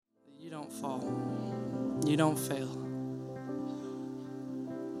don't fall. You don't fail.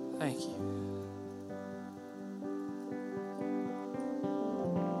 Thank you.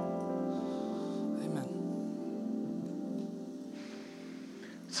 Amen.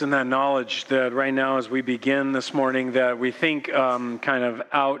 It's in that knowledge that right now as we begin this morning that we think kind of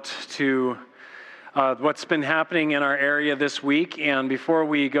out to what's been happening in our area this week. And before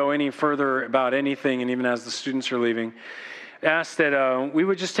we go any further about anything, and even as the students are leaving, ask that we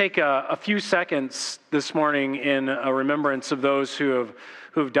would just take a few seconds this morning in a remembrance of those who've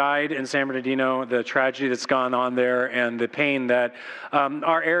died in San Bernardino, the tragedy that's gone on there, and the pain that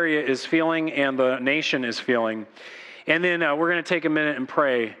our area is feeling and the nation is feeling. And then we're going to take a minute and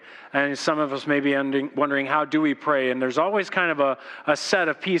pray. And some of us may be wondering, how do we pray? And there's always kind of a set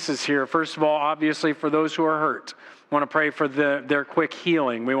of pieces here. First of all, obviously, for those who are hurt. We want to pray for their quick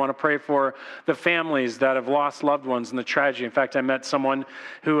healing. We want to pray for the families that have lost loved ones in the tragedy. In fact, I met someone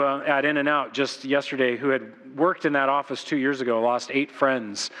who at In-N-Out just yesterday who had worked in that office 2 years ago, lost 8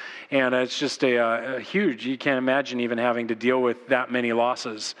 friends. And it's just a huge, you can't imagine even having to deal with that many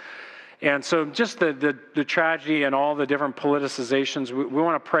losses. And so just the tragedy and all the different politicizations, we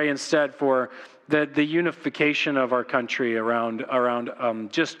want to pray instead for the unification of our country around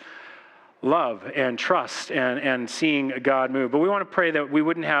just love and trust and seeing God move. But we want to pray that we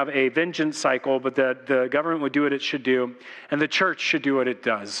wouldn't have a vengeance cycle, but that the government would do what it should do, and the church should do what it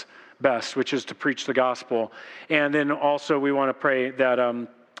does best, which is to preach the gospel. And then also we want to pray that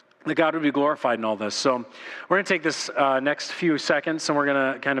God would be glorified in all this. So we're going to take this next few seconds, and we're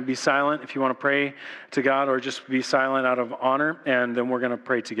going to kind of be silent if you want to pray to God, or just be silent out of honor, and then we're going to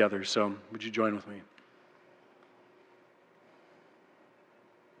pray together. So would you join with me?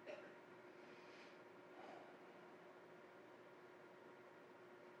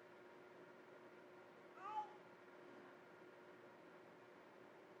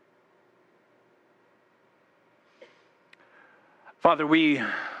 Father, we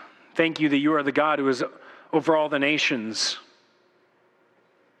thank you that you are the God who is over all the nations.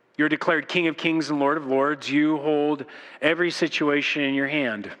 You're declared King of Kings and Lord of Lords. You hold every situation in your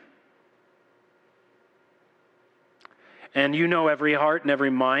hand. And you know every heart and every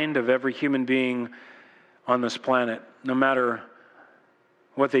mind of every human being on this planet, no matter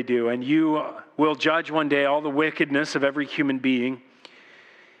what they do. And you will judge one day all the wickedness of every human being.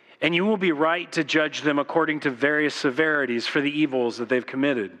 And you will be right to judge them according to various severities for the evils that they've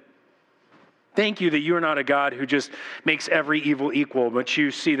committed. Thank you that you are not a God who just makes every evil equal, but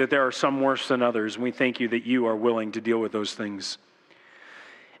you see that there are some worse than others. And we thank you that you are willing to deal with those things.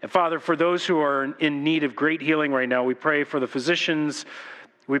 And Father, for those who are in need of great healing right now, we pray for the physicians.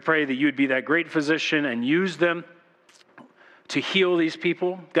 We pray that you would be that great physician and use them to heal these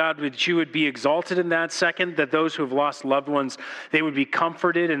people. God, that you would be exalted in that second, that those who have lost loved ones, they would be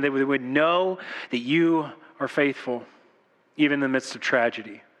comforted and they would know that you are faithful, even in the midst of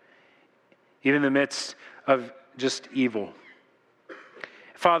tragedy, even in the midst of just evil.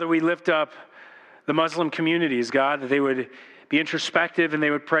 Father, we lift up the Muslim communities, God, that they would be introspective and they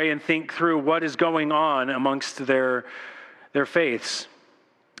would pray and think through what is going on amongst their faiths.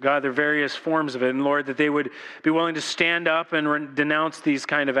 God, there are various forms of it. And Lord, that they would be willing to stand up and denounce these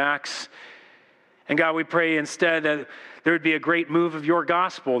kind of acts. And God, we pray instead that there would be a great move of your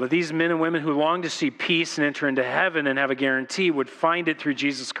gospel, that these men and women who long to see peace and enter into heaven and have a guarantee would find it through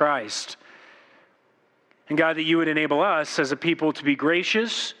Jesus Christ. And God, that you would enable us as a people to be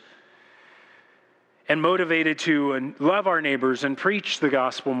gracious and motivated to love our neighbors and preach the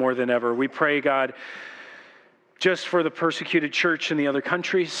gospel more than ever. We pray, God, just for the persecuted church in the other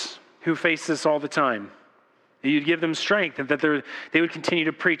countries who face this all the time, that you'd give them strength and that they would continue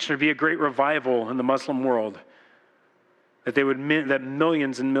to preach. There'd be a great revival in the Muslim world, that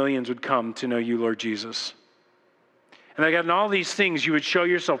millions and millions would come to know you, Lord Jesus. And that God, in all these things, you would show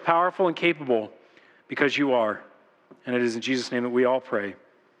yourself powerful and capable because you are. And it is in Jesus' name that we all pray.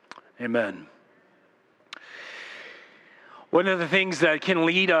 Amen. One of the things that can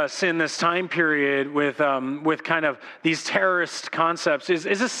lead us in this time period with kind of these terrorist concepts is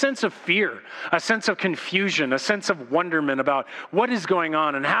a sense of fear, a sense of confusion, a sense of wonderment about what is going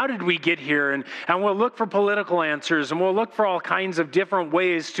on and how did we get here. And we'll look for political answers and we'll look for all kinds of different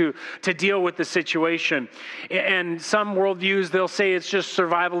ways to deal with the situation. And some worldviews, they'll say it's just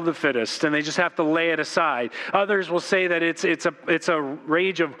survival of the fittest and they just have to lay it aside. Others will say that it's a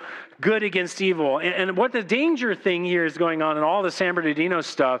rage of good against evil. And what the danger thing here is going on in all the San Bernardino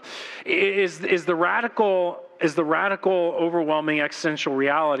stuff is the radical, overwhelming existential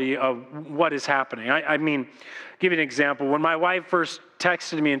reality of what is happening. I mean, give you an example. When my wife first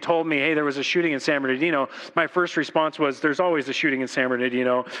texted me and told me, hey, there was a shooting in San Bernardino, my first response was, there's always a shooting in San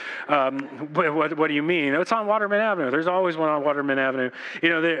Bernardino. What do you mean? It's on Waterman Avenue. There's always one on Waterman Avenue.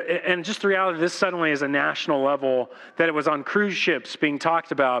 And just the reality, this suddenly is a national level, that it was on cruise ships being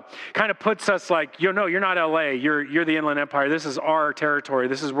talked about, kind of puts us like, no, you're not LA. You're the Inland Empire. This is our territory.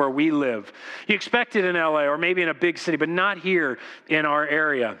 This is where we live. You expect it in LA or maybe in a big city, but not here in our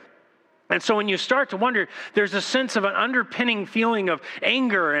area. And so when you start to wonder, there's a sense of an underpinning feeling of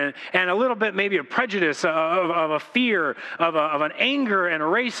anger and a little bit maybe a prejudice, of a fear, of an anger and a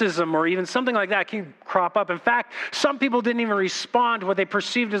racism, or even something like that can crop up. In fact, some people didn't even respond to what they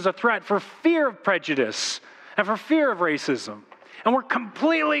perceived as a threat for fear of prejudice and for fear of racism. And we're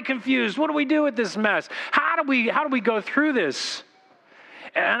completely confused. What do we do with this mess? How do we go through this?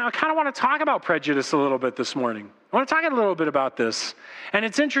 And I kind of want to talk about prejudice a little bit this morning. I want to talk a little bit about this. And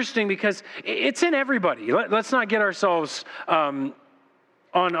it's interesting because it's in everybody. Let's not get ourselves on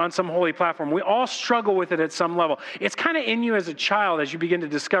some holy platform. We all struggle with it at some level. It's kind of in you as a child as you begin to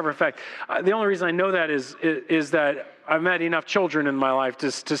discover. In fact, the only reason I know that is that I've met enough children in my life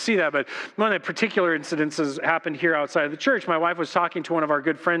to see that. But one of the particular incidences happened here outside of the church. My wife was talking to one of our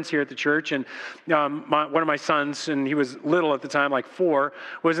good friends here at the church, and one of my sons, and he was little at the time, like 4,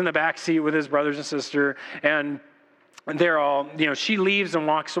 was in the back seat with his brothers and sister, and they're all, she leaves and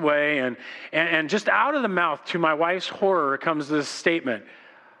walks away, and just out of the mouth, to my wife's horror, comes this statement,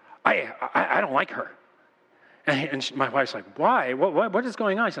 I don't like her. And my wife's like, why? What is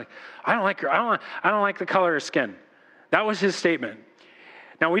going on? She's like, I don't like her. I don't like the color of her skin. That was his statement.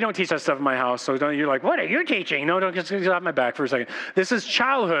 Now, we don't teach that stuff in my house, so you're like, what are you teaching? No, don't get off my back for a second. This is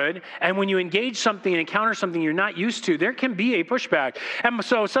childhood, and when you engage something and encounter something you're not used to, there can be a pushback. And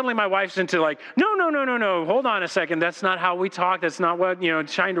so suddenly my wife's into like, no, hold on a second. That's not how we talk. That's not what,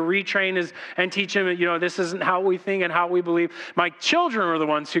 trying to retrain and teach him, this isn't how we think and how we believe. My children were the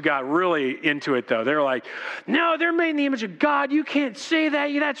ones who got really into it, though. They're like, no, they're made in the image of God. You can't say that.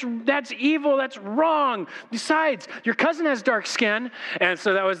 That's evil. That's wrong. Besides, your cousin has dark skin. And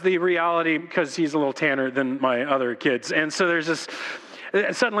so that was the reality, because he's a little tanner than my other kids. And so there's this,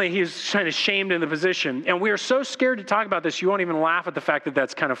 suddenly he's kind of shamed in the position. And we are so scared to talk about this, you won't even laugh at the fact that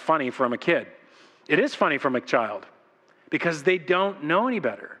that's kind of funny from a kid. It is funny from a child, because they don't know any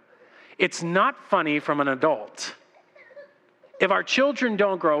better. It's not funny from an adult. If our children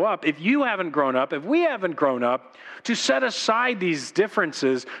don't grow up, if you haven't grown up, if we haven't grown up to set aside these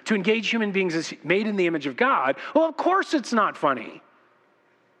differences, to engage human beings as made in the image of God, well, of course it's not funny.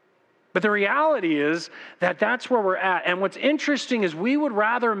 But the reality is that that's where we're at. And what's interesting is we would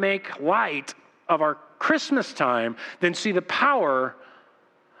rather make light of our Christmas time than see the power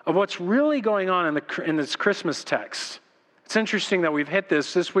of what's really going on in this Christmas text. It's interesting that we've hit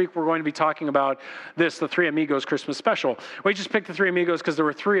this. This week we're going to be talking about the Three Amigos Christmas special. We just picked the Three Amigos because there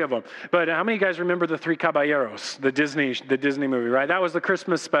were 3 of them. But how many of you guys remember the Three Caballeros, the Disney movie, right? That was the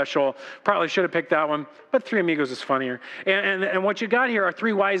Christmas special. Probably should have picked that one, but Three Amigos is funnier. And what you got here are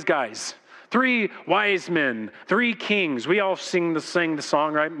 3 wise guys. 3 wise men, 3 kings. We all sing the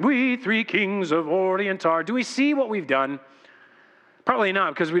song, right? We 3 kings of Orient are. Do we see what we've done? Probably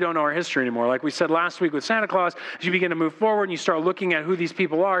not, because we don't know our history anymore. Like we said last week with Santa Claus, as you begin to move forward and you start looking at who these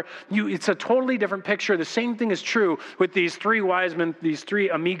people are, it's a totally different picture. The same thing is true with these 3 wise men, these 3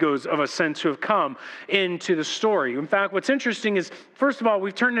 amigos of a sense who have come into the story. In fact, what's interesting is, first of all,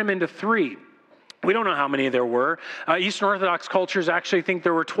 we've turned them into 3. We don't know how many there were. Eastern Orthodox cultures actually think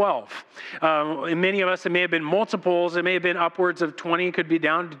there were 12. In many of us, it may have been multiples. It may have been upwards of 20. It could be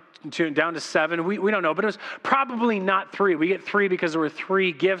down to 7. We don't know, but it was probably not 3. We get 3 because there were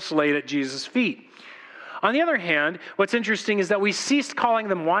 3 gifts laid at Jesus' feet. On the other hand, what's interesting is that we ceased calling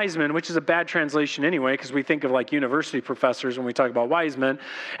them wise men, which is a bad translation anyway, because we think of like university professors when we talk about wise men.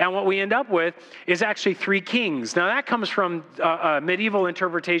 And what we end up with is actually 3 kings. Now that comes from a medieval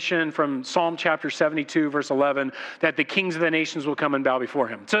interpretation from Psalm chapter 72, verse 11, that the kings of the nations will come and bow before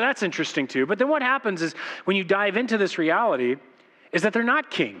him. So that's interesting too. But then what happens is when you dive into this reality is that they're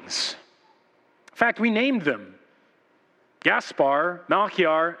not kings. In fact, we named them. Gaspar,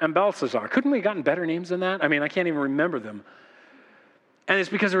 Melchior, and Belshazzar. Couldn't we have gotten better names than that? I mean, I can't even remember them. And it's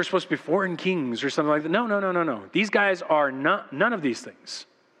because they were supposed to be foreign kings or something like that. No. These guys are none of these things.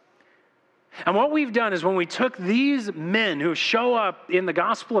 And what we've done is when we took these men who show up in the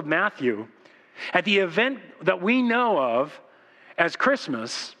Gospel of Matthew at the event that we know of as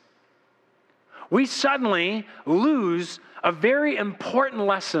Christmas, we suddenly lose a very important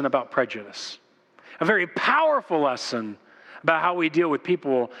lesson about prejudice, a very powerful lesson about how we deal with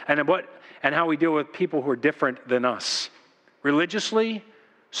people and how we deal with people who are different than us, religiously,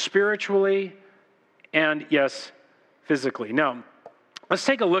 spiritually, and yes, physically. Now, Let's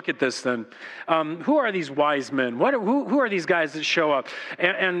take a look at this then. Who are these wise men? Who are these guys that show up?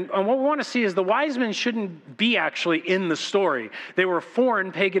 And what we want to see is the wise men shouldn't be actually in the story. They were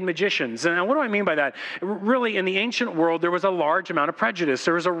foreign pagan magicians. And what do I mean by that? Really, in the ancient world, there was a large amount of prejudice.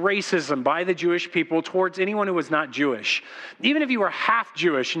 There was a racism by the Jewish people towards anyone who was not Jewish. Even if you were half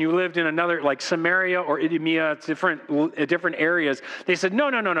Jewish and you lived in another, like Samaria or Idumea, different areas, they said, no,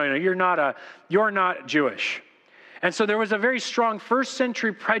 you're not Jewish. And so there was a very strong first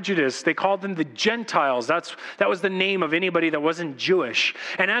century prejudice. They called them the Gentiles. That was the name of anybody that wasn't Jewish.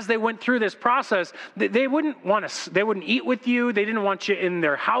 And as they went through this process, they wouldn't eat with you. They didn't want you in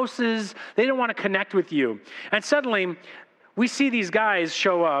their houses. They didn't want to connect with you. And suddenly, we see these guys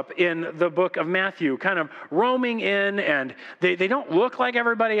show up in the book of Matthew, kind of roaming in, and they don't look like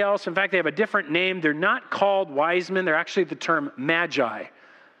everybody else. In fact, they have a different name. They're not called wise men. They're actually the term magi.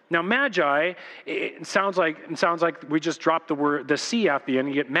 Now, magi, it sounds like we just dropped the C at the end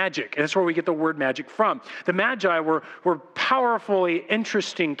and you get magic. And that's where we get the word magic from. The magi were powerfully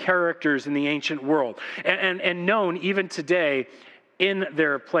interesting characters in the ancient world and known even today in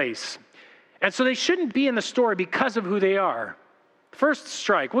their place. And so they shouldn't be in the story because of who they are. First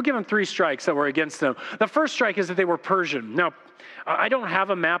strike, we'll give them 3 strikes that were against them. The first strike is that they were Persian. Now, I don't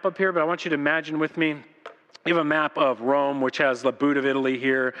have a map up here, but I want you to imagine with me. You have a map of Rome, which has the boot of Italy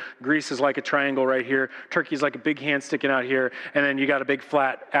here. Greece is like a triangle right here. Turkey's like a big hand sticking out here. And then you got a big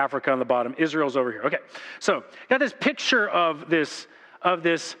flat Africa on the bottom. Israel's over here. Okay, so got this picture of this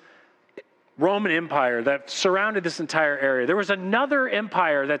Roman Empire that surrounded this entire area. There was another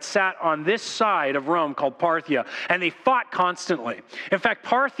empire that sat on this side of Rome called Parthia, and they fought constantly. In fact,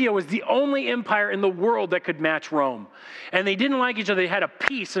 Parthia was the only empire in the world that could match Rome. And they didn't like each other. They had a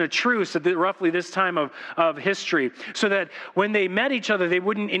peace and a truce at roughly this time of history, so that when they met each other, they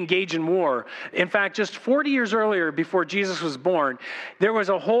wouldn't engage in war. In fact, just 40 years earlier, before Jesus was born,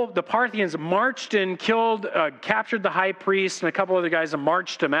 the Parthians marched and captured the high priest and a couple other guys and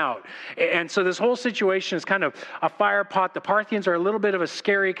marched him out. And so this whole situation is kind of a fire pot. The Parthians are a little bit of a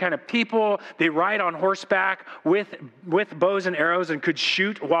scary kind of people. They ride on horseback with bows and arrows and could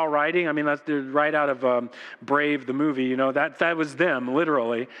shoot while riding. I mean, that's right out of Brave, the movie. You know, that was them,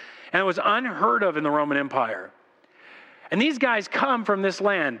 literally. And it was unheard of in the Roman Empire. And these guys come from this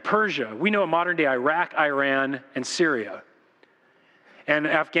land, Persia. We know modern-day Iraq, Iran, and Syria. And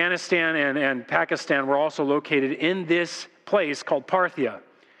Afghanistan and Pakistan were also located in this place called Parthia.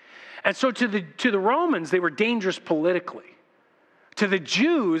 And so to the Romans, they were dangerous politically. To the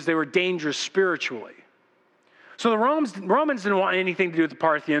Jews, they were dangerous spiritually. So the Romans didn't want anything to do with the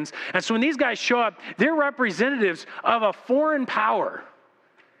Parthians. And so when these guys show up, they're representatives of a foreign power.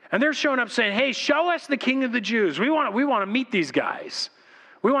 And they're showing up saying, hey, show us the king of the Jews. We want to meet these guys.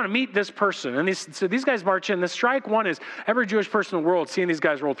 We want to meet this person. And so these guys march in. The strike one is every Jewish person in the world seeing these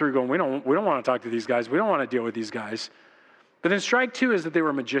guys roll through going, we don't want to talk to these guys. We don't want to deal with these guys. But then strike 2 is that they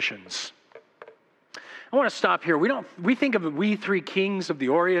were magicians. I want to stop here. We think of we 3 kings of the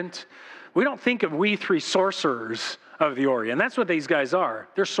Orient. We don't think of we 3 sorcerers of the Orient. And that's what these guys are.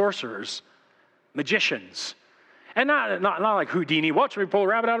 They're sorcerers, magicians. And not like Houdini. Watch me pull a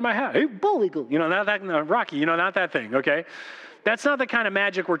rabbit out of my hat. Hey, bullwinkle. You know, not that, Rocky, you know, not that thing, okay? That's not the kind of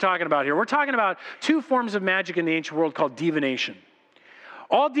magic we're talking about here. We're talking about 2 forms of magic in the ancient world called divination.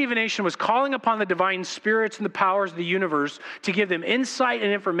 All divination was calling upon the divine spirits and the powers of the universe to give them insight and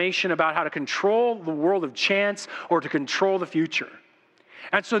information about how to control the world of chance or to control the future.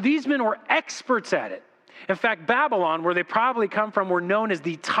 And so these men were experts at it. In fact, Babylon, where they probably come from, were known as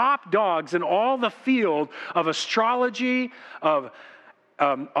the top dogs in all the field of astrology,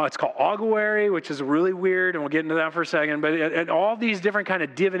 it's called augury, which is really weird, and we'll get into that for a second, but and all these different kind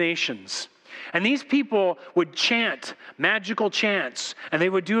of divinations. And these people would chant magical chants, and they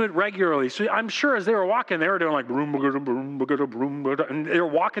would do it regularly. So I'm sure as they were walking, they were doing like, and they were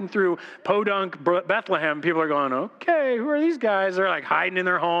walking through Podunk, Bethlehem. People are going, okay, who are these guys? They're like hiding in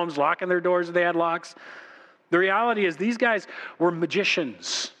their homes, locking their doors if they had locks. The reality is these guys were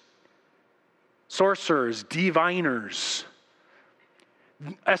magicians, sorcerers, diviners.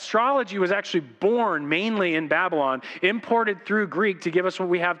 Astrology was actually born mainly in Babylon, imported through Greek to give us what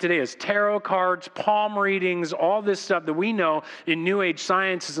we have today as tarot cards, palm readings, all this stuff that we know in New Age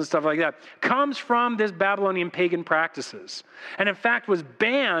sciences and stuff like that, comes from this Babylonian pagan practices. And in fact was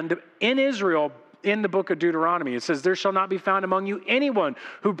banned in Israel in the book of Deuteronomy. It says, there shall not be found among you anyone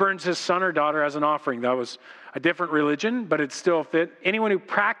who burns his son or daughter as an offering. That was a different religion, but it still fit. Anyone who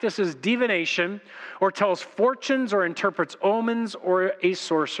practices divination or tells fortunes or interprets omens or a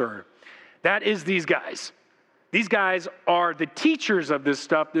sorcerer. That is these guys. These guys are the teachers of this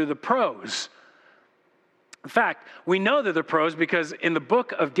stuff. They're the pros. In fact, we know that they're pros because in the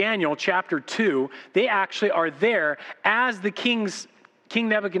book of Daniel, chapter 2, they actually are there as the King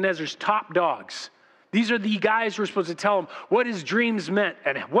Nebuchadnezzar's top dogs. These are the guys who are supposed to tell him what his dreams meant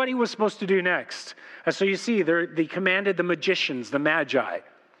and what he was supposed to do next. And so you see, they commanded the magicians, the magi.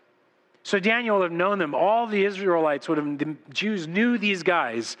 So Daniel would have known them. All the Israelites the Jews knew these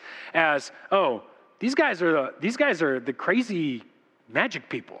guys as, oh, these guys are the crazy magic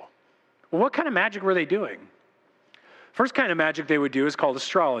people. Well, what kind of magic were they doing? First kind of magic they would do is called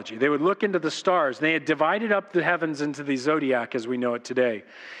astrology. They would look into the stars. They had divided up the heavens into the zodiac as we know it today.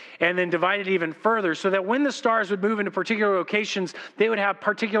 And then divided even further so that when the stars would move into particular locations, they would have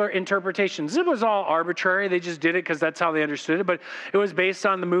particular interpretations. It was all arbitrary. They just did it because that's how they understood it. But it was based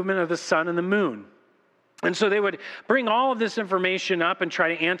on the movement of the sun and the moon. And so they would bring all of this information up and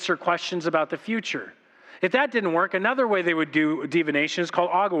try to answer questions about the future. If that didn't work, another way they would do divination is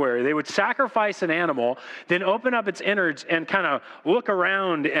called augury. They would sacrifice an animal, then open up its innards and kind of look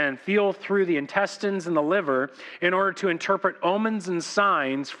around and feel through the intestines and the liver in order to interpret omens and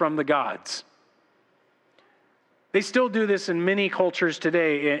signs from the gods. They still do this in many cultures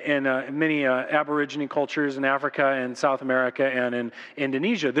today, in many Aborigine cultures in Africa and South America and in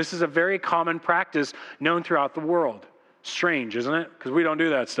Indonesia. This is a very common practice known throughout the world. Strange, isn't it? Because we don't do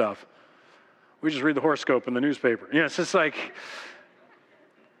that stuff. We just read the horoscope in the newspaper. You know, it's just like,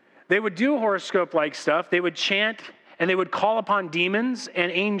 they would do horoscope-like stuff. They would chant and they would call upon demons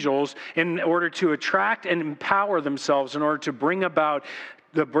and angels in order to attract and empower themselves in order to bring about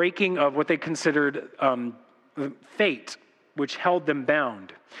the breaking of what they considered fate, which held them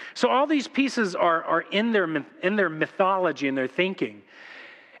bound. So all these pieces are in their mythology and their thinking.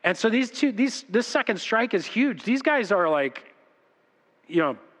 And so this second strike is huge. These guys are like,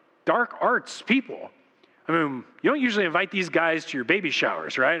 dark arts people. I mean, you don't usually invite these guys to your baby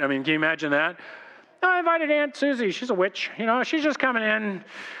showers, right? I mean, can you imagine that? No, I invited Aunt Susie. She's a witch. She's just coming in.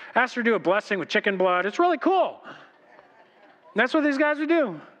 Asked her to do a blessing with chicken blood. It's really cool. And that's what these guys would do.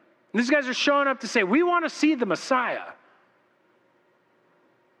 And these guys are showing up to say, we want to see the Messiah.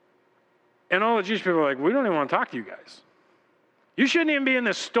 And all the Jewish people are like, we don't even want to talk to you guys. You shouldn't even be in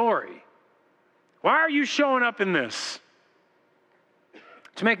this story. Why are you showing up in this?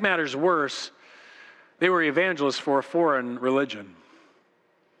 To make matters worse, they were evangelists for a foreign religion.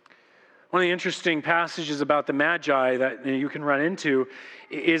 One of the interesting passages about the Magi that you can run into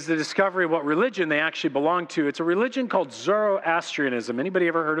is the discovery of what religion they actually belong to. It's a religion called Zoroastrianism. Anybody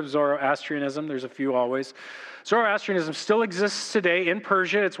ever heard of Zoroastrianism? There's a few always. Zoroastrianism still exists today in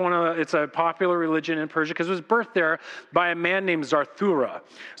Persia. It's a popular religion in Persia because it was birthed there by a man named Zarathustra.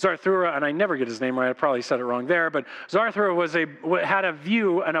 Zarathustra, and I never get his name right. I probably said it wrong there, but Zarathustra had a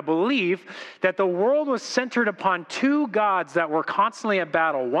view and a belief that the world was centered upon two gods that were constantly at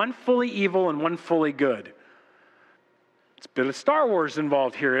battle, one fully evil and one fully good. It's a bit of Star Wars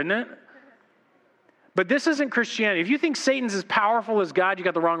involved here, isn't it? But this isn't Christianity. If you think Satan's as powerful as God, you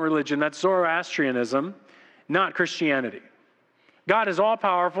got the wrong religion. That's Zoroastrianism, not Christianity. God is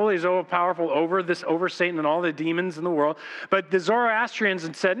all-powerful. He's all-powerful over Satan and all the demons in the world. But the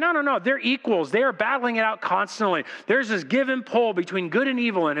Zoroastrians said, no, they're equals. They are battling it out constantly. There's this give and pull between good and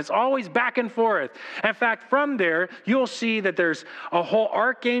evil, and it's always back and forth. In fact, from there, you'll see that there's a whole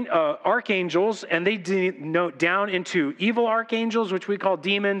archangels, and they denote down into evil archangels, which we call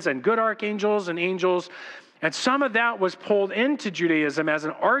demons, and good archangels and angels. And some of that was pulled into Judaism as an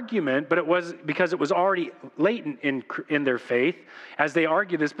argument, but it was because it was already latent in their faith as they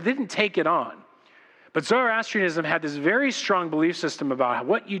argued this, but they didn't take it on. But Zoroastrianism had this very strong belief system about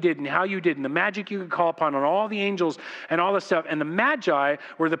what you did and how you did and the magic you could call upon and all the angels and all this stuff. And the Magi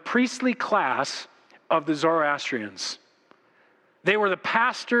were the priestly class of the Zoroastrians. They were the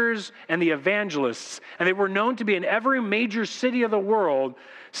pastors and the evangelists, and they were known to be in every major city of the world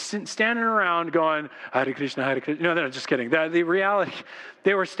standing around going, Hare Krishna, Hare Krishna. No, just kidding. The reality,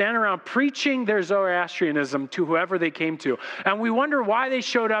 they were standing around preaching their Zoroastrianism to whoever they came to. And we wonder why they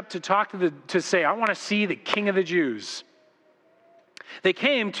showed up to say, I want to see the King of the Jews. They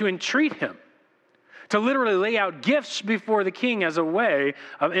came to entreat him, to literally lay out gifts before the king as a way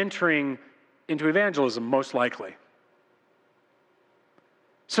of entering into evangelism, most likely.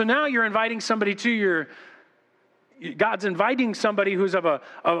 So now you're inviting somebody to God's inviting somebody who's of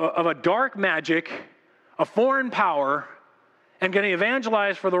a dark magic, a foreign power, and going to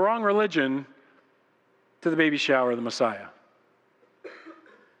evangelize for the wrong religion to the baby shower of the Messiah.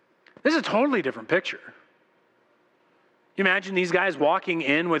 This is a totally different picture. You imagine these guys walking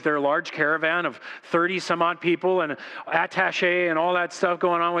in with their large caravan of 30 some odd people and attaché and all that stuff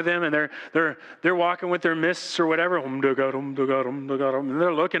going on with them, and they're walking with their mists or whatever, and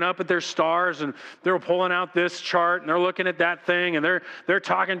they're looking up at their stars, and they're pulling out this chart, and they're looking at that thing, and they're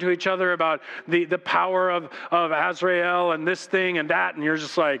talking to each other about the power of Azrael and this thing and that, and you're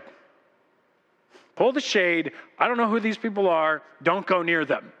just like, pull the shade. I don't know who these people are. Don't go near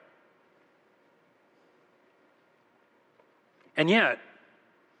them. And yet,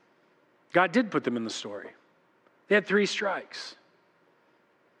 God did put them in the story. They had 3 strikes.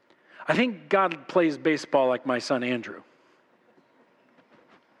 I think God plays baseball like my son Andrew.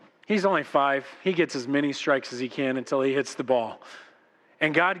 He's only 5. He gets as many strikes as he can until he hits the ball.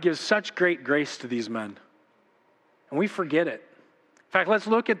 And God gives such great grace to these men. And we forget it. In fact, let's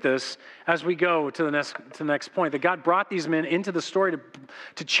look at this as we go to the next point, that God brought these men into the story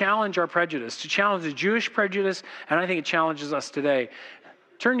to challenge our prejudice, to challenge the Jewish prejudice, and I think it challenges us today.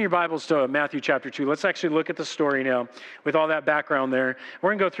 Turn your Bibles to Matthew chapter 2. Let's actually look at the story now with all that background there.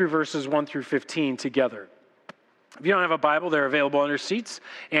 We're going to go through verses 1 through 15 together. If you don't have a Bible, they're available on your seats,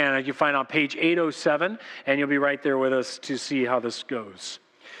 and you find on page 807, and you'll be right there with us to see how this goes.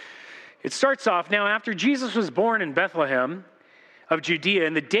 It starts off, now after Jesus was born in Bethlehem of Judea,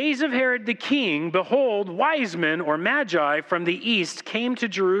 in the days of Herod the king, behold, wise men or magi from the east came to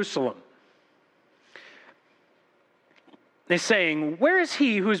Jerusalem. They saying, where is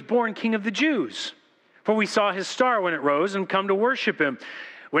he who is born king of the Jews? For we saw his star when it rose and come to worship him.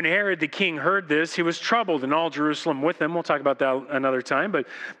 When Herod the king heard this, he was troubled, and all Jerusalem with him. We'll talk about that another time.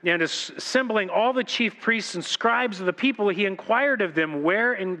 And assembling all the chief priests and scribes of the people, he inquired of them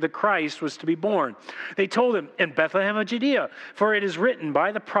where in the Christ was to be born. They told him, in Bethlehem of Judea, for it is written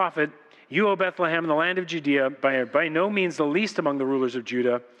by the prophet, you, O Bethlehem, in the land of Judea, by no means the least among the rulers of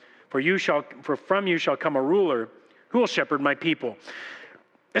Judah, for from you shall come a ruler who will shepherd my people.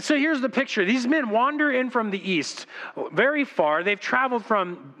 And so here's the picture. These men wander in from the east, very far. They've traveled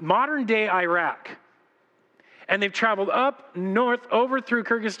from modern-day Iraq. And they've traveled up north, over through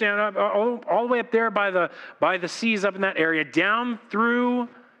Kyrgyzstan, all the way up there by the seas up in that area, down through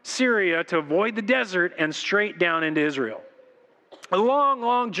Syria to avoid the desert and straight down into Israel. A long,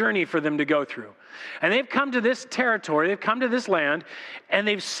 long journey for them to go through. And they've come to this territory, they've come to this land, and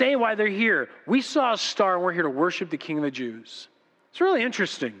they say why they're here. We saw a star and we're here to worship the King of the Jews. It's really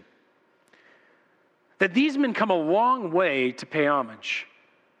interesting that these men come a long way to pay homage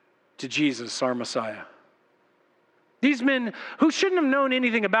to Jesus, our Messiah. These men, who shouldn't have known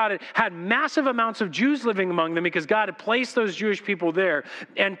anything about it, had massive amounts of Jews living among them because God had placed those Jewish people there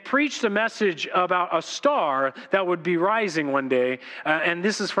and preached a message about a star that would be rising one day. And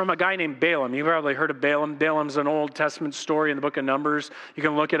this is from a guy named Balaam. You've probably heard of Balaam. Balaam's an Old Testament story in the book of Numbers. You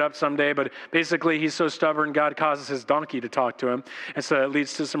can look it up someday. But basically, he's so stubborn, God causes his donkey to talk to him. And so it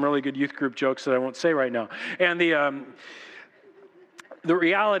leads to some really good youth group jokes that I won't say right now. And the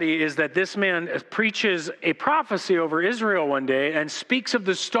reality is that this man preaches a prophecy over Israel one day and speaks of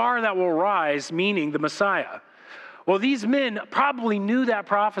the star that will rise, meaning the Messiah. Well, these men probably knew that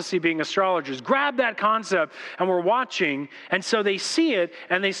prophecy, being astrologers, grabbed that concept and were watching, and so they see it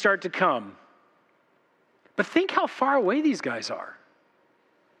and they start to come. But think how far away these guys are,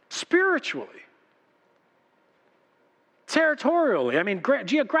 spiritually, territorially,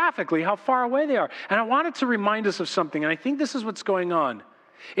 geographically, how far away they are. And I wanted to remind us of something, and I think this is what's going on.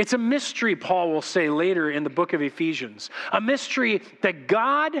 It's a mystery, Paul will say later in the book of Ephesians, a mystery that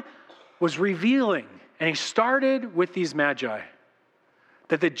God was revealing, and he started with these magi,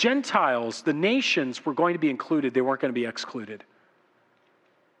 that the Gentiles, the nations, were going to be included. They weren't going to be excluded.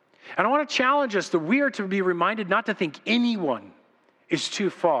 And I want to challenge us that we are to be reminded not to think anyone is too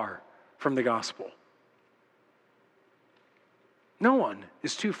far from the gospel. No one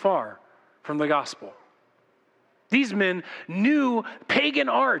is too far from the gospel. These men knew pagan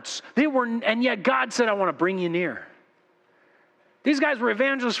arts. And yet God said, I want to bring you near. These guys were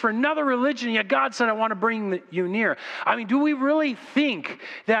evangelists for another religion, yet God said, I want to bring you near. I mean, do we really think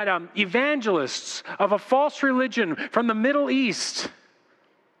that evangelists of a false religion from the Middle East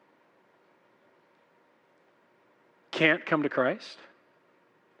can't come to Christ?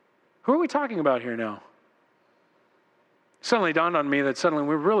 Who are we talking about here now? Suddenly dawned on me that suddenly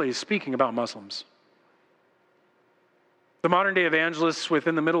we're really speaking about Muslims. The modern day evangelists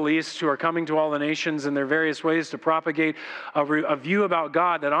within the Middle East who are coming to all the nations in their various ways to propagate a view about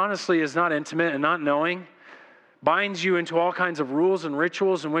God that honestly is not intimate and not knowing, binds you into all kinds of rules and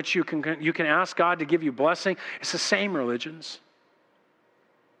rituals in which you can ask God to give you blessing. It's the same religions.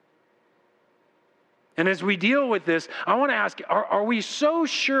 And as we deal with this, I want to ask, are we so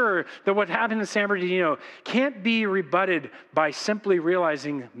sure that what happened in San Bernardino can't be rebutted by simply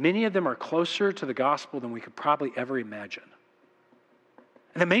realizing many of them are closer to the gospel than we could probably ever imagine?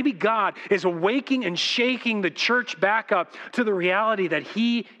 And that maybe God is awaking and shaking the church back up to the reality that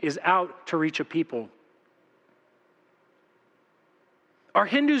he is out to reach a people. Are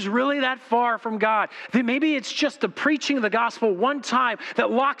Hindus really that far from God? That maybe it's just the preaching of the gospel one time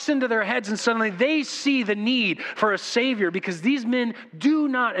that locks into their heads and suddenly they see the need for a Savior because these men do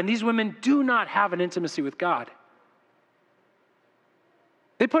not and these women do not have an intimacy with God.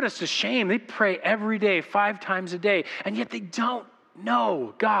 They put us to shame. They pray every day, 5 times a day, and yet they don't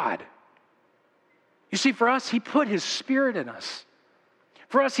know God. You see, for us, he put his Spirit in us.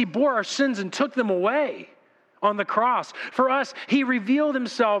 For us, he bore our sins and took them away on the cross. For us, he revealed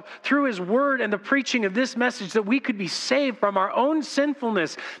himself through his word and the preaching of this message that we could be saved from our own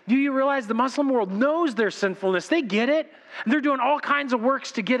sinfulness. Do you realize the Muslim world knows their sinfulness? They get it. And they're doing all kinds of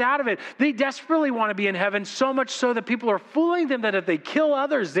works to get out of it. They desperately want to be in heaven, so much so that people are fooling them that if they kill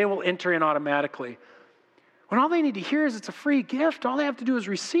others, they will enter in automatically. When all they need to hear is it's a free gift. All they have to do is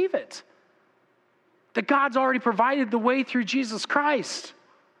receive it. That God's already provided the way through Jesus Christ.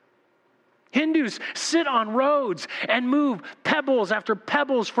 Hindus sit on roads and move pebbles after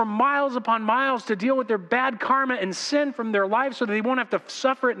pebbles for miles upon miles to deal with their bad karma and sin from their lives so that they won't have to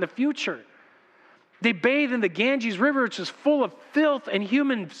suffer it in the future. They bathe in the Ganges River, which is full of filth and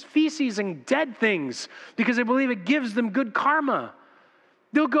human feces and dead things because they believe it gives them good karma.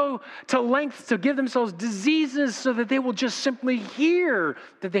 They'll go to lengths to give themselves diseases so that they will just simply hear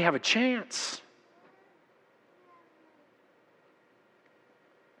that they have a chance.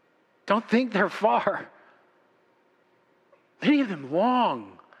 Don't think they're far. Many of them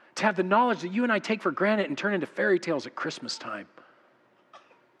long to have the knowledge that you and I take for granted and turn into fairy tales at Christmas time.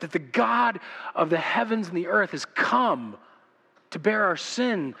 That the God of the heavens and the earth has come to bear our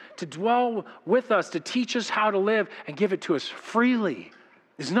sin, to dwell with us, to teach us how to live and give it to us freely.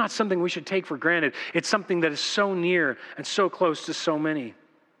 Is not something we should take for granted. It's something that is so near and so close to so many.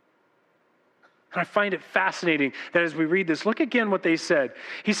 And I find it fascinating that as we read this, look again what they said.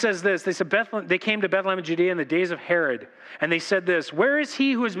 He says this, they said they came to Bethlehem in Judea in the days of Herod, and they said this, "Where is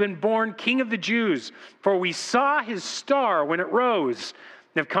he who has been born King of the Jews? For we saw his star when it rose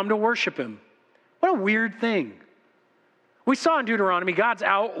and have come to worship him." What a weird thing. We saw in Deuteronomy, God's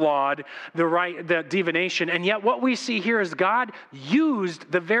outlawed the divination, and yet what we see here is God used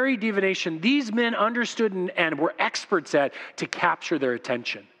the very divination these men understood and were experts at to capture their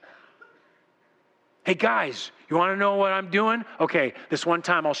attention. Hey guys, you want to know what I'm doing? Okay, this one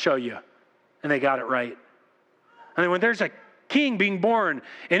time I'll show you. And they got it right. And then when there's a king being born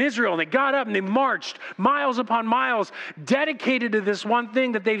in Israel, and they got up and they marched miles upon miles, dedicated to this one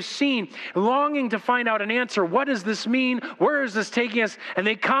thing that they've seen, longing to find out an answer. What does this mean? Where is this taking us? And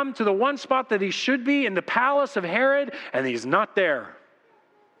they come to the one spot that he should be in the palace of Herod, and he's not there.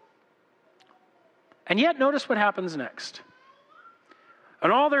 And yet, notice what happens next. On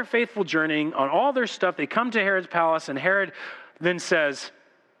all their faithful journeying, on all their stuff, they come to Herod's palace, and Herod then says,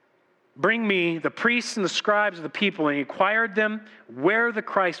 "Bring me the priests and the scribes of the people." And he inquired them where the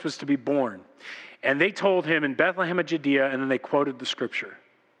Christ was to be born. And they told him in Bethlehem of Judea, and then they quoted the scripture.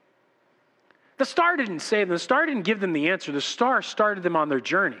 The star didn't save them. The star didn't give them the answer. The star started them on their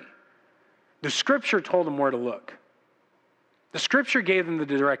journey. The scripture told them where to look. The scripture gave them the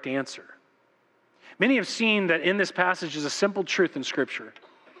direct answer. Many have seen that in this passage is a simple truth in Scripture.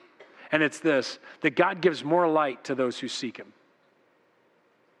 And it's this, that God gives more light to those who seek him.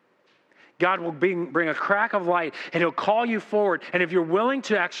 God will bring a crack of light, and he'll call you forward. And if you're willing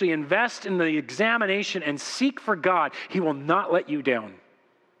to actually invest in the examination and seek for God, he will not let you down.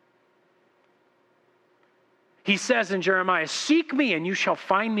 He says in Jeremiah, "Seek me, and you shall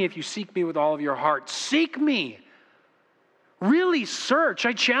find me if you seek me with all of your heart." Seek me. Really search.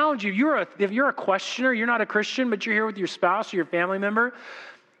 I challenge you. If you're a questioner, you're not a Christian, but you're here with your spouse or your family member,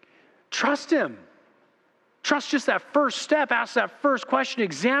 trust him. Trust just that first step. Ask that first question.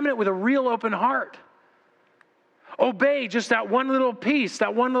 Examine it with a real open heart. Obey just that one little piece,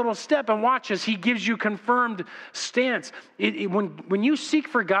 that one little step, and watch as he gives you confirmed stance. When you seek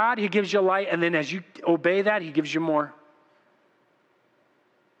for God, he gives you light, and then as you obey that, he gives you more.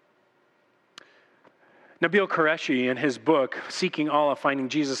 Nabil Qureshi, in his book, Seeking Allah, Finding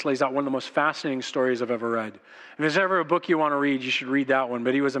Jesus, lays out one of the most fascinating stories I've ever read. If there's ever a book you want to read, you should read that one.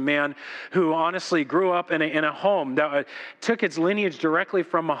 But he was a man who honestly grew up in a home that took its lineage directly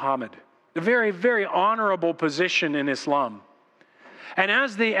from Muhammad. A very, very honorable position in Islam. And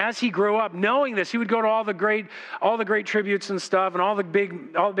as he grew up, knowing this, he would go to all the great tributes and stuff, and all the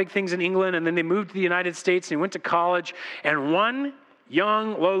big things in England. And then they moved to the United States, and he went to college. And one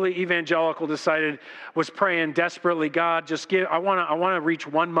young, lowly evangelical was praying desperately, God, I want to reach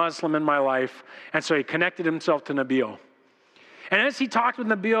one Muslim in my life. And so he connected himself to Nabil. And as he talked with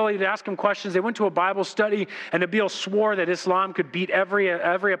Nabil, he'd ask him questions. They went to a Bible study, and Nabil swore that Islam could beat every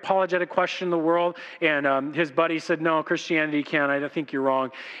apologetic question in the world. And his buddy said, no, Christianity can. I think you're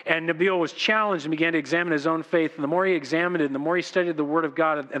wrong. And Nabil was challenged and began to examine his own faith. And the more he examined it, and the more he studied the Word of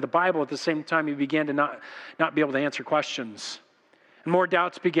God and the Bible at the same time, he began to not be able to answer questions. And more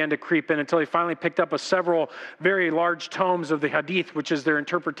doubts began to creep in until he finally picked up several very large tomes of the Hadith, which is their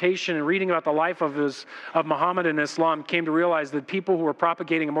interpretation and reading about the life of Muhammad and Islam, came to realize that people who were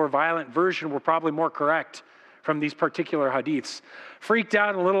propagating a more violent version were probably more correct from these particular Hadiths. Freaked out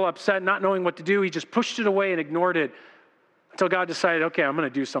and a little upset, not knowing what to do, he just pushed it away and ignored it until God decided, okay, I'm going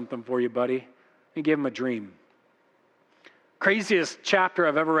to do something for you, buddy. He gave him a dream. Craziest chapter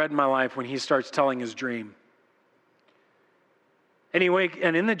I've ever read in my life when he starts telling his dream.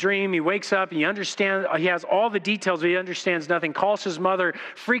 And in the dream, he wakes up, he has all the details, but he understands nothing. Calls his mother,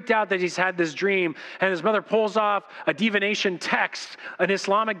 freaked out that he's had this dream. And his mother pulls off a divination text, an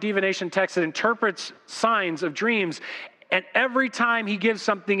Islamic divination text that interprets signs of dreams. And every time he gives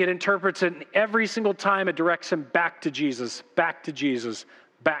something, it interprets it. And every single time it directs him back to Jesus, back to Jesus,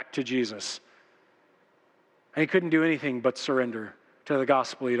 back to Jesus. And he couldn't do anything but surrender to the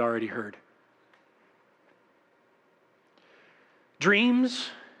gospel he'd already heard.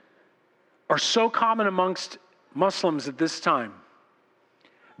 Dreams are so common amongst Muslims at this time.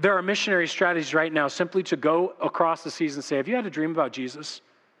 There are missionary strategies right now simply to go across the seas and say, have you had a dream about Jesus?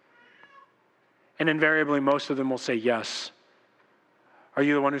 And invariably, most of them will say, yes. Are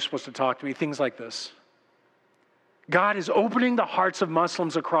you the one who's supposed to talk to me? Things like this. God is opening the hearts of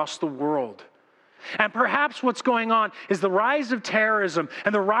Muslims across the world. And perhaps what's going on is the rise of terrorism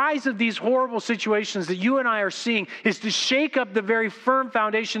and the rise of these horrible situations that you and I are seeing is to shake up the very firm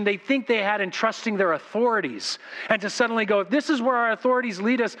foundation they think they had in trusting their authorities. And to suddenly go, if this is where our authorities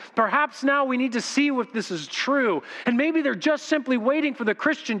lead us, perhaps now we need to see if this is true. And maybe they're just simply waiting for the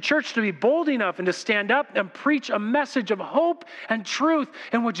Christian church to be bold enough and to stand up and preach a message of hope and truth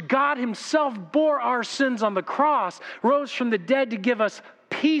in which God himself bore our sins on the cross, rose from the dead to give us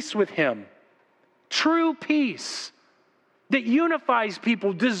peace with him. True peace that unifies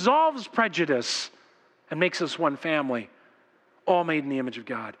people, dissolves prejudice, and makes us one family, all made in the image of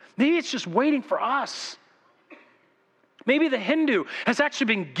God. Maybe it's just waiting for us. Maybe the Hindu has actually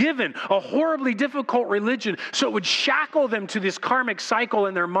been given a horribly difficult religion so it would shackle them to this karmic cycle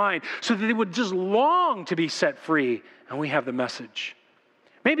in their mind so that they would just long to be set free, and we have the message.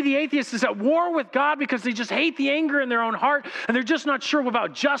 Maybe the atheist is at war with God because they just hate the anger in their own heart and they're just not sure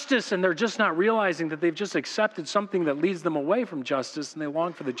about justice and they're just not realizing that they've just accepted something that leads them away from justice and they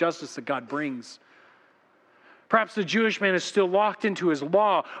long for the justice that God brings. Perhaps the Jewish man is still locked into his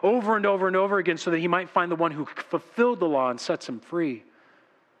law over and over and over again so that he might find the one who fulfilled the law and sets him free.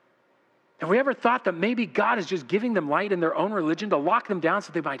 Have we ever thought that maybe God is just giving them light in their own religion to lock them down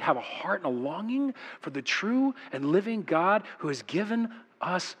so they might have a heart and a longing for the true and living God who has given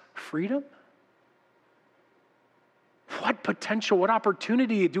us freedom? What potential, what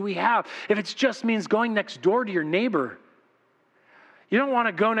opportunity do we have if it just means going next door to your neighbor? You don't want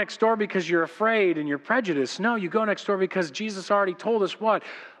to go next door because you're afraid and you're prejudiced. No, you go next door because Jesus already told us what?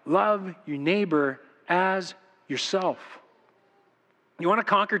 Love your neighbor as yourself. You want to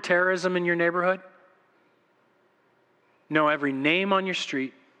conquer terrorism in your neighborhood? Know every name on your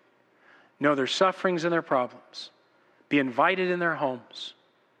street. Know their sufferings and their problems. Be invited in their homes.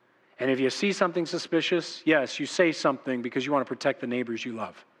 And if you see something suspicious, yes, you say something because you want to protect the neighbors you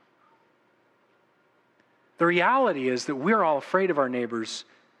love. The reality is that we're all afraid of our neighbors.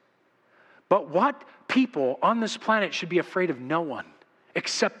 But what people on this planet should be afraid of? No one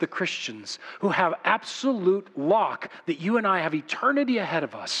except the Christians who have absolute lock that you and I have eternity ahead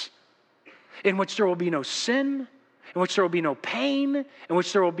of us in which there will be no sin, in which there will be no pain, in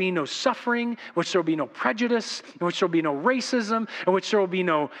which there will be no suffering, in which there will be no prejudice, in which there will be no racism, in which there will be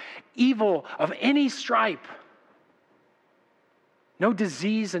no evil of any stripe, no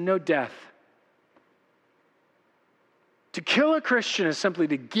disease and no death. To kill a Christian is simply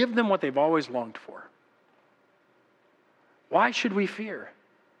to give them what they've always longed for. Why should we fear?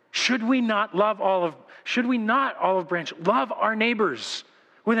 Should we not olive branch, love our neighbors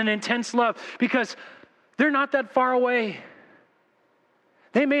with an intense love? Because they're not that far away.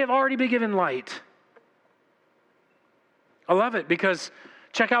 They may have already been given light. I love it because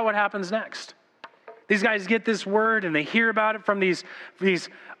check out what happens next. These guys get this word and they hear about it from these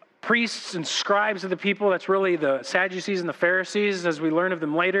priests and scribes of the people. That's really the Sadducees and the Pharisees, as we learn of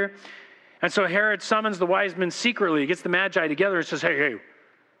them later. And so Herod summons the wise men secretly. He gets the Magi together and says, hey.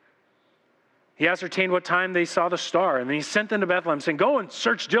 He ascertained what time they saw the star. And then he sent them to Bethlehem, saying, go and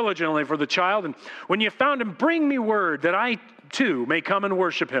search diligently for the child. And when you found him, bring me word that I too may come and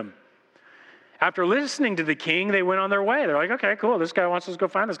worship him. After listening to the king, they went on their way. They're like, okay, cool. This guy wants us to go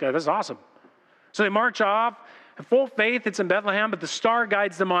find this guy. This is awesome. So they march off. In full faith, it's in Bethlehem, but the star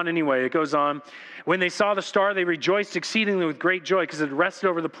guides them on anyway. It goes on. When they saw the star, they rejoiced exceedingly with great joy because it had rested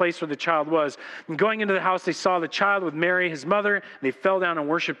over the place where the child was. And going into the house, they saw the child with Mary, his mother, and they fell down and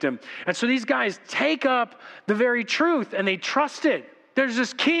worshiped him. And so these guys take up the very truth and they trust it. There's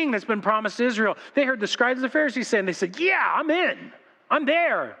this king that's been promised to Israel. They heard the scribes and the Pharisees say, and they said, yeah, I'm in. I'm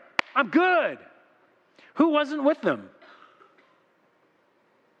there. I'm good. Who wasn't with them?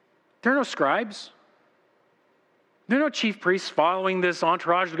 There are no scribes. There are no chief priests following this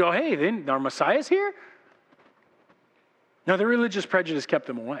entourage to go, hey, our Messiah's here? No, their religious prejudice kept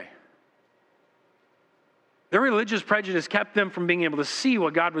them away. Their religious prejudice kept them from being able to see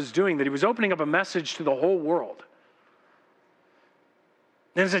what God was doing, that he was opening up a message to the whole world.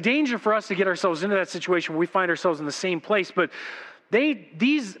 And it's a danger for us to get ourselves into that situation where we find ourselves in the same place, but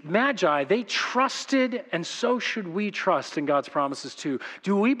these Magi, they trusted, and so should we trust in God's promises too.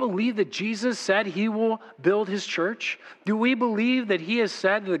 Do we believe that Jesus said he will build his church? Do we believe that he has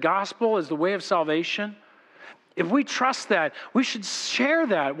said the gospel is the way of salvation? If we trust that, we should share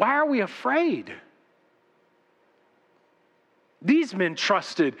that. Why are we afraid? These men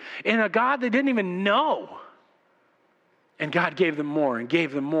trusted in a God they didn't even know. And God gave them more and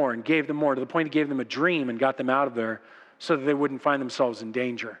gave them more and gave them more to the point he gave them a dream and got them out of there so that they wouldn't find themselves in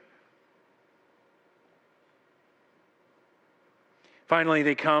danger. Finally,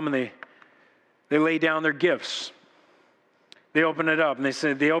 they come and they lay down their gifts. They open it up and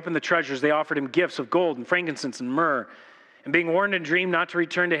they opened the treasures. They offered him gifts of gold and frankincense and myrrh. And being warned in a dream not to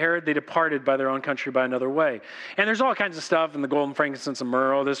return to Herod, they departed by their own country by another way. And there's all kinds of stuff in the gold and frankincense and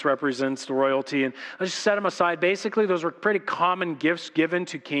myrrh. Oh, this represents the royalty. And let's just set them aside. Basically, those were pretty common gifts given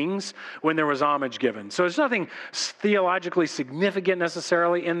to kings when there was homage given. So there's nothing theologically significant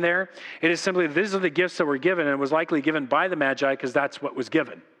necessarily in there. It is simply, these are the gifts that were given, and it was likely given by the Magi because that's what was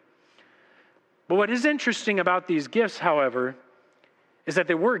given. But what is interesting about these gifts, however, is that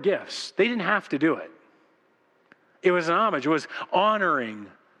they were gifts. They didn't have to do it. It was an homage. It was honoring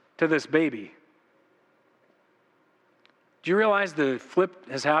to this baby. Do you realize the flip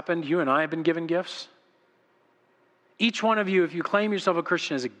has happened? You and I have been given gifts. Each one of you, if you claim yourself a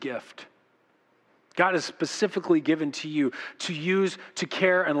Christian, is a gift. God has specifically given to you to use to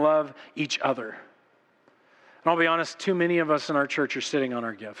care and love each other. And I'll be honest, too many of us in our church are sitting on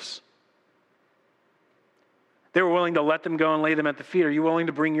our gifts. They were willing to let them go and lay them at the feet. Are you willing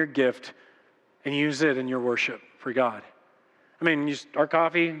to bring your gift and use it in your worship for God? I mean, our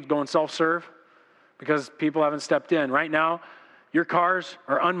coffee is going self-serve because people haven't stepped in. Right now, your cars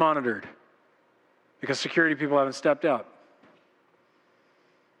are unmonitored because security people haven't stepped up.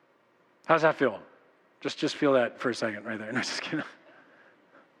 How's that feel? Just feel that for a second right there. No, just kidding.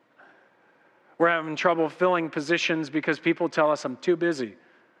 We're having trouble filling positions because people tell us I'm too busy.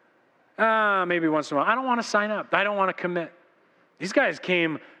 Maybe once in a while. I don't want to sign up. I don't want to commit. These guys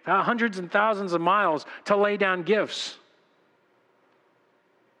came hundreds and thousands of miles to lay down gifts.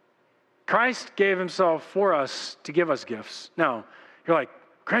 Christ gave himself for us to give us gifts. Now, you're like,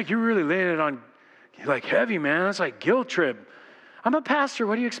 Craig, you're really laying it on like heavy, man. That's like guilt trip. I'm a pastor.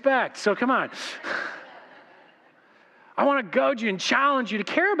 What do you expect? So come on. I want to goad you and challenge you to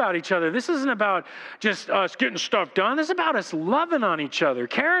care about each other. This isn't about just us getting stuff done. This is about us loving on each other,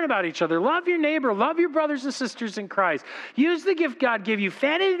 caring about each other. Love your neighbor. Love your brothers and sisters in Christ. Use the gift God gave you.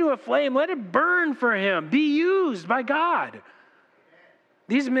 Fan it into a flame. Let it burn for him. Be used by God.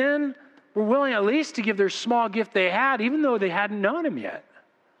 These men were willing at least to give their small gift they had, even though they hadn't known him yet.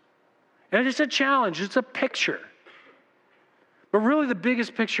 And it's a challenge. It's a picture. But really the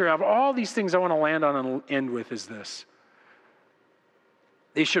biggest picture of all these things I want to land on and end with is this.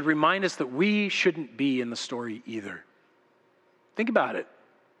 They should remind us that we shouldn't be in the story either. Think about it.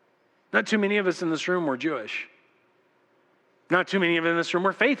 Not too many of us in this room were Jewish. Not too many of us in this room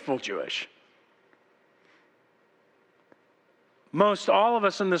were faithful Jewish. Most all of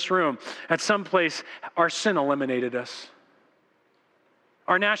us in this room, at some place, our sin eliminated us.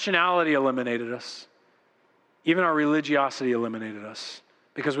 Our nationality eliminated us. Even our religiosity eliminated us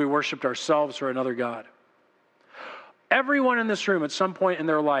because we worshiped ourselves or another God. Everyone in this room at some point in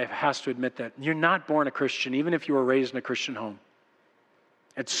their life has to admit that. You're not born a Christian, even if you were raised in a Christian home.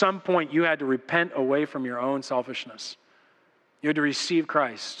 At some point, you had to repent away from your own selfishness. You had to receive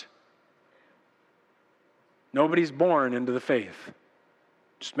Christ. Nobody's born into the faith.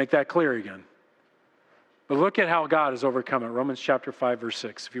 Just make that clear again. But look at how God has overcome it. Romans chapter 5, verse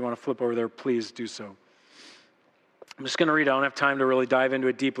 6. If you want to flip over there, please do so. I'm just going to read. I don't have time to really dive into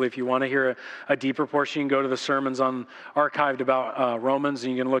it deeply. If you want to hear a deeper portion, you can go to the sermons on archived about Romans,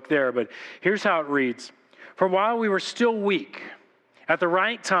 and you can look there. But here's how it reads. For while we were still weak, at the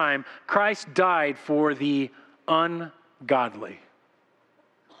right time, Christ died for the ungodly.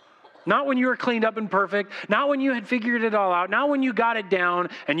 Not when you were cleaned up and perfect, not when you had figured it all out, not when you got it down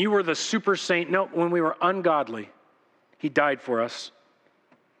and you were the super saint. No, when we were ungodly, he died for us.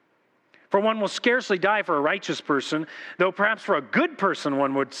 For one will scarcely die for a righteous person, though perhaps for a good person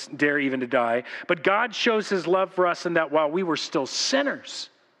one would dare even to die. But God shows his love for us in that while we were still sinners,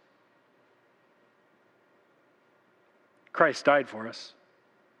 Christ died for us.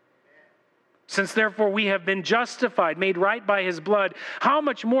 Since therefore we have been justified, made right by his blood, how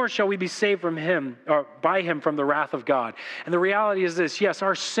much more shall we be saved from him, or by him from the wrath of God? And the reality is this, yes,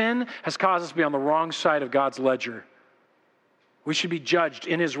 our sin has caused us to be on the wrong side of God's ledger. We should be judged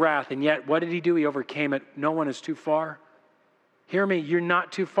in his wrath, and yet what did he do? He overcame it. No one is too far. Hear me, you're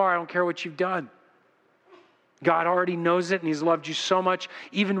not too far. I don't care what you've done. God already knows it, and he's loved you so much.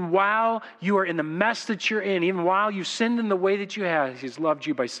 Even while you are in the mess that you're in, even while you sinned in the way that you have, he's loved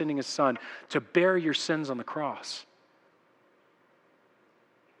you by sending his son to bear your sins on the cross.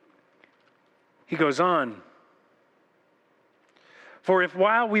 He goes on. For if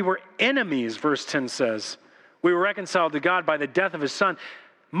while we were enemies, verse 10 says, we were reconciled to God by the death of his son,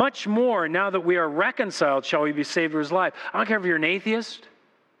 much more now that we are reconciled shall we be saved through his life. I don't care if you're an atheist.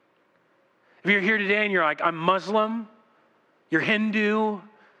 If you're here today and you're like, I'm Muslim, you're Hindu,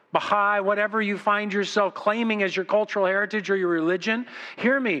 Baha'i, whatever you find yourself claiming as your cultural heritage or your religion,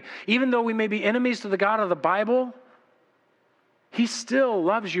 hear me. Even though we may be enemies to the God of the Bible, he still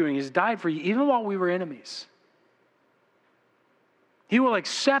loves you and he's died for you, even while we were enemies. He will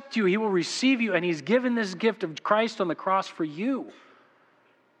accept you, he will receive you, and he's given this gift of Christ on the cross for you,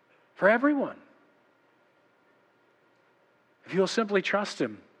 for everyone. If you'll simply trust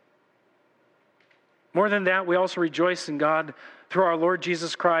him. More than that, we also rejoice in God through our Lord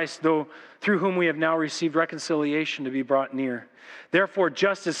Jesus Christ, though through whom we have now received reconciliation to be brought near. Therefore,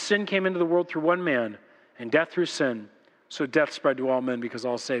 just as sin came into the world through one man, and death through sin, so death spread to all men because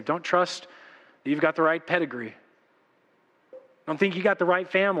all saved. Don't trust that you've got the right pedigree. Don't think you got the right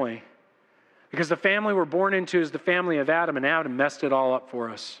family. Because the family we're born into is the family of Adam, and Adam messed it all up for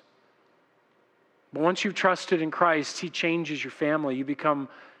us. But once you've trusted in Christ, he changes your family. You become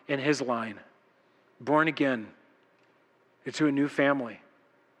in his line. Born again into a new family,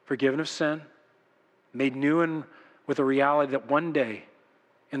 forgiven of sin, made new and with a reality that one day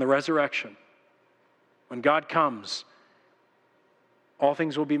in the resurrection, when God comes, all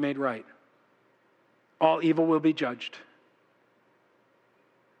things will be made right. All evil will be judged.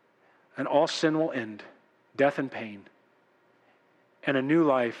 And all sin will end, death and pain. And a new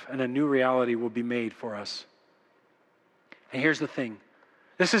life and a new reality will be made for us. And here's the thing.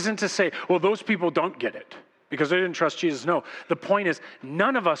 This isn't to say, well, those people don't get it because they didn't trust Jesus. No, the point is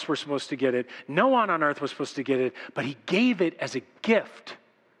none of us were supposed to get it. No one on earth was supposed to get it, but he gave it as a gift.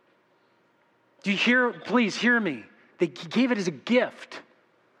 Do you hear? Please hear me. He gave it as a gift,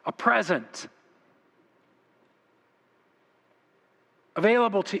 a present,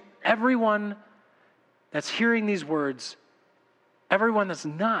 available to everyone that's hearing these words, everyone that's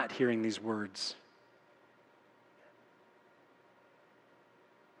not hearing these words.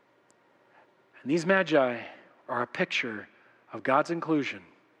 And these magi are a picture of God's inclusion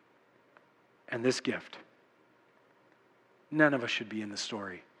and this gift. None of us should be in the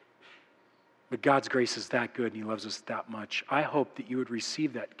story. But God's grace is that good and he loves us that much. I hope that you would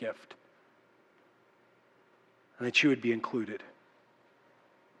receive that gift and that you would be included.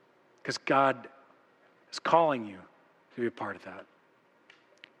 Because God is calling you to be a part of that.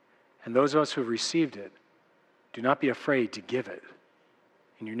 And those of us who have received it, do not be afraid to give it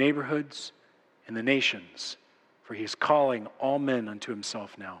in your neighborhoods, in the nations, for he is calling all men unto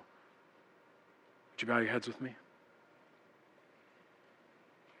himself now. Would you bow your heads with me?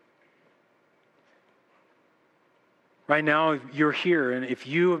 Right now, you're here, and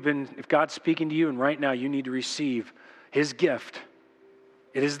if God's speaking to you, and right now you need to receive his gift,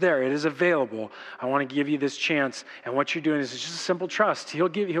 it is there, it is available. I want to give you this chance, and what you're doing is just a simple trust. He'll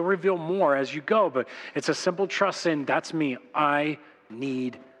reveal more as you go, but it's a simple trust saying, that's me. I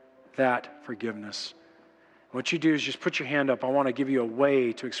need that forgiveness. What you do is just put your hand up. I want to give you a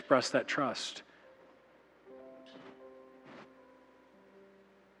way to express that trust.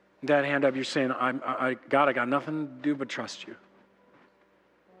 That hand up, you're saying, God, I got nothing to do but trust you.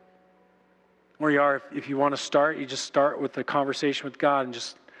 Where you are, if you want to start, you just start with the conversation with God and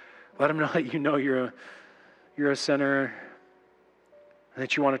just let him know that you know you're a sinner and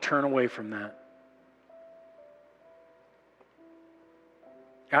that you want to turn away from that.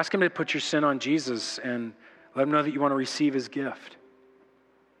 Ask him to put your sin on Jesus and let him know that you want to receive his gift.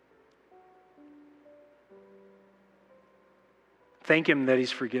 Thank him that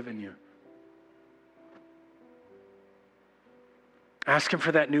he's forgiven you. Ask him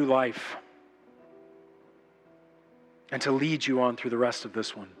for that new life and to lead you on through the rest of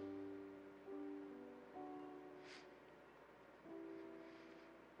this one.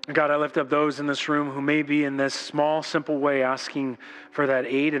 God, I lift up those in this room who may be in this small, simple way asking for that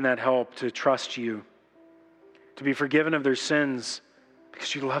aid and that help to trust you, to be forgiven of their sins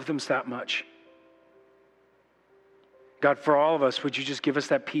because you love them that much. God, for all of us, would you just give us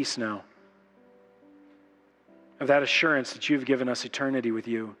that peace now, of that assurance that you've given us eternity with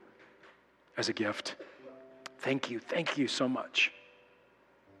you as a gift. Thank you so much.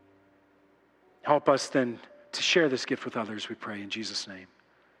 Help us then to share this gift with others, we pray in Jesus' name.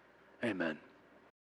 Amen.